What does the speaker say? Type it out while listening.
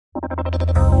I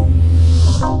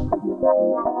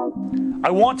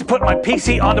want to put my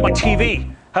PC onto my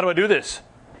TV. How do I do this?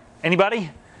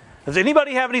 Anybody? Does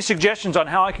anybody have any suggestions on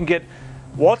how I can get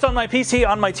what's on my PC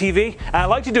on my TV? And I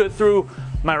like to do it through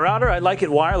my router. I like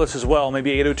it wireless as well,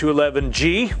 maybe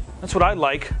 802.11g. That's what I'd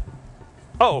like.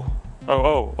 Oh,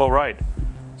 right.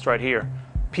 It's right here.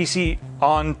 PC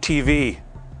on TV.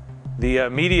 The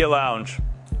Media Lounge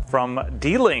from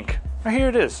D-Link. Here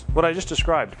it is, what I just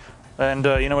described. And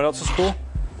you know what else is cool?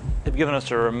 They've given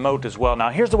us a remote as well. Now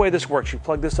here's the way this works. You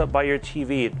plug this up by your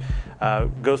TV.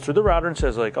 It goes through the router and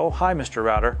says like, oh, hi, Mr.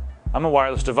 Router. I'm a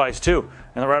wireless device too.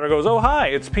 And the router goes, oh, hi,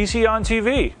 it's PC on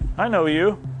TV. I know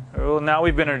you. Well, now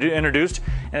we've been introduced.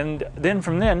 And then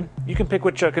from then, you can pick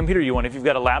which computer you want. If you've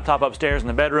got a laptop upstairs in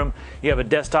the bedroom, you have a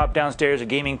desktop downstairs, a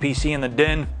gaming PC in the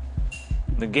den,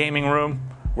 the gaming room,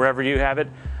 wherever you have it.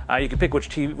 You can pick which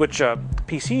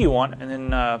PC you want and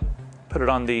then put it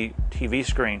on the TV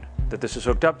screen that this is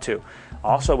hooked up to.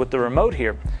 Also with the remote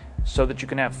here, so that you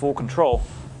can have full control.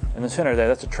 In the center there,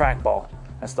 that's a trackball.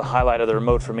 That's the highlight of the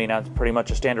remote for me. Now it's pretty much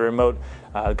a standard remote.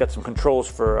 Got some controls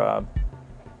for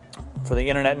the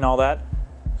internet and all that.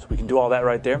 So we can do all that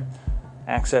right there.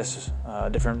 Access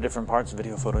different parts,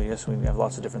 video, photo, yes, we have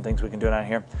lots of different things we can do down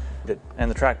here. And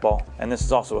the trackball. And this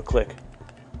is also a click.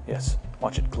 Yes,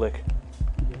 watch it click.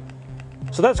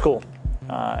 So that's cool.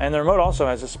 And the remote also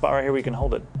has a spot right here where you can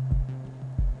hold it.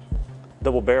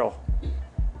 Double barrel.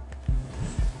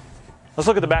 Let's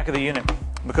look at the back of the unit,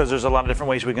 because there's a lot of different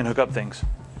ways we can hook up things.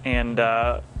 And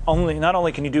not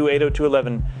only can you do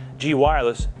 802.11g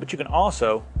wireless, but you can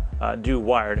also do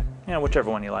wired, whichever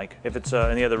one you like. If it's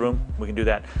in the other room, we can do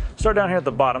that. Start down here at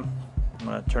the bottom. I'm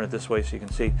going to turn it this way so you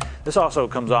can see. This also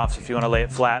comes off if you want to lay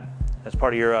it flat as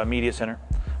part of your media center.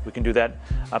 We can do that.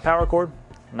 Power cord.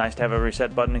 Nice to have a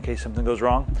reset button in case something goes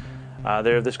wrong.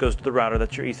 This goes to the router.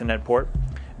 That's your Ethernet port.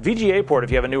 VGA port,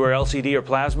 if you have a newer LCD or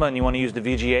plasma and you want to use the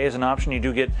VGA as an option, you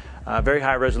do get very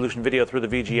high resolution video through the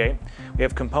VGA. We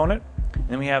have component, and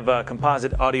then we have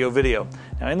composite audio video.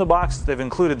 Now in the box they've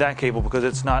included that cable because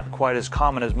it's not quite as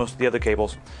common as most of the other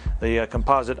cables. The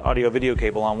composite audio video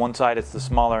cable, on one side it's the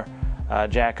smaller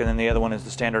jack, and then the other one is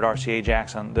the standard RCA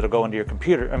jacks that'll go into your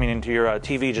into your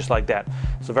TV just like that.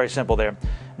 So very simple there.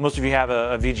 Most of you have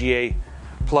a VGA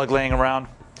plug laying around,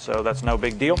 so that's no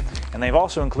big deal. And they've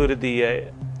also included the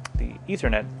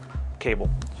Ethernet cable,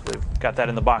 so they've got that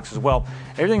in the box as well.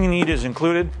 Everything you need is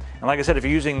included, and like I said, if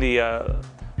you're using the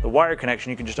wire connection,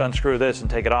 you can just unscrew this and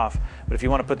take it off. But if you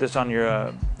want to put this on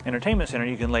your entertainment center,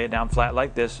 you can lay it down flat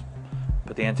like this,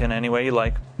 put the antenna any way you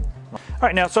like. All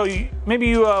right, now so maybe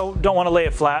you don't want to lay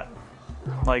it flat,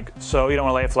 like so. You don't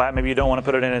want to lay it flat. Maybe you don't want to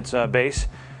put it in its base.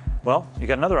 Well, you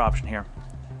got another option here.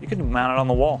 You can mount it on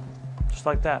the wall, just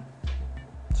like that.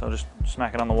 So just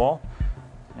smack it on the wall,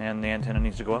 and the antenna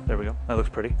needs to go up. There we go. That looks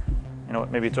pretty. You know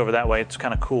what? Maybe it's over that way. It's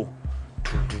kind of cool.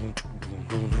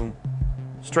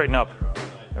 Straighten up.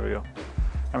 There we go.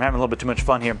 I'm having a little bit too much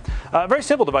fun here. Very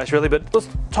simple device, really, but let's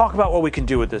talk about what we can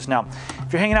do with this. Now,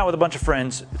 if you're hanging out with a bunch of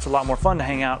friends, it's a lot more fun to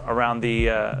hang out around the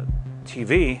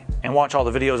TV and watch all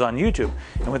the videos on YouTube.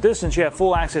 And with this, since you have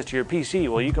full access to your PC,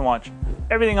 well, you can watch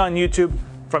everything on YouTube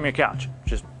from your couch.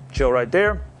 Just chill right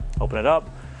there, open it up,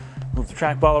 move the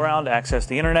trackball around, access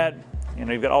the internet.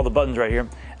 You've got all the buttons right here.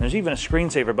 And there's even a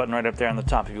screensaver button right up there on the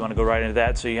top if you want to go right into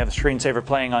that. So you have a screensaver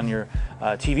playing on your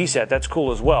TV set. That's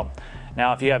cool as well.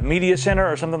 Now, if you have Media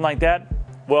Center or something like that,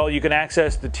 well, you can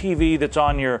access the TV that's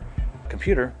on your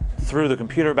computer through the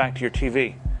computer back to your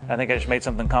TV. I think I just made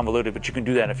something convoluted, but you can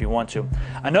do that if you want to.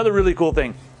 Another really cool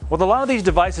thing, with a lot of these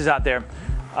devices out there,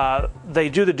 they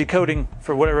do the decoding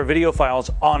for whatever video files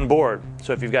on board.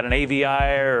 So if you've got an AVI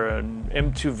or an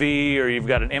M2V, or you've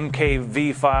got an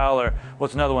MKV file, or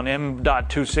what's another one,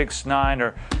 M.269,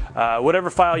 or whatever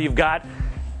file you've got,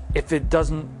 if the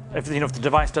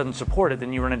device doesn't support it,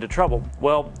 then you run into trouble.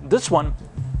 Well, this one,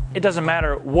 it doesn't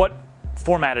matter what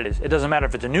format it is. It doesn't matter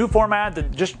if it's a new format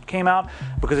that just came out,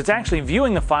 because it's actually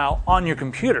viewing the file on your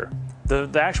computer.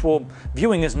 The actual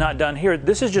viewing is not done here.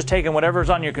 This is just taking whatever's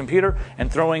on your computer and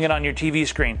throwing it on your TV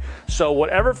screen. So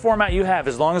whatever format you have,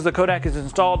 as long as the codec is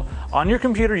installed on your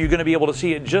computer, you're going to be able to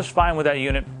see it just fine with that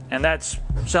unit. And that's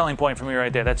selling point for me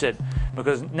right there. That's it.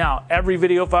 Because now every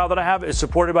video file that I have is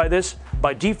supported by this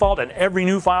by default, and every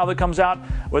new file that comes out,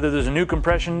 whether there's a new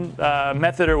compression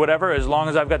method or whatever, as long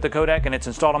as I've got the codec and it's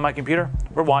installed on my computer,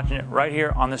 we're watching it right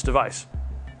here on this device.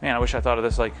 Man, I wish I thought of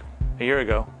this like a year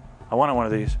ago. I wanted one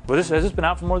of these. Well, has this been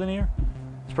out for more than a year?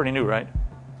 It's pretty new, right?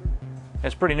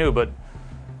 It's pretty new, but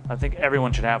I think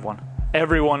everyone should have one.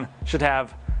 Everyone should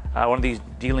have one of these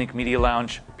D-Link Media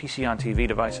Lounge PC on TV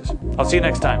devices. I'll see you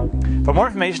next time. For more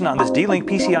information on this D-Link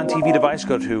PC on TV device,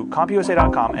 go to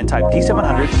CompUSA.com and type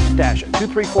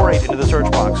D700-2348 into the search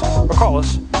box, or call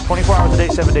us 24 hours a day,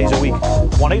 7 days a week,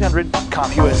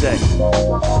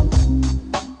 1-800-CompUSA.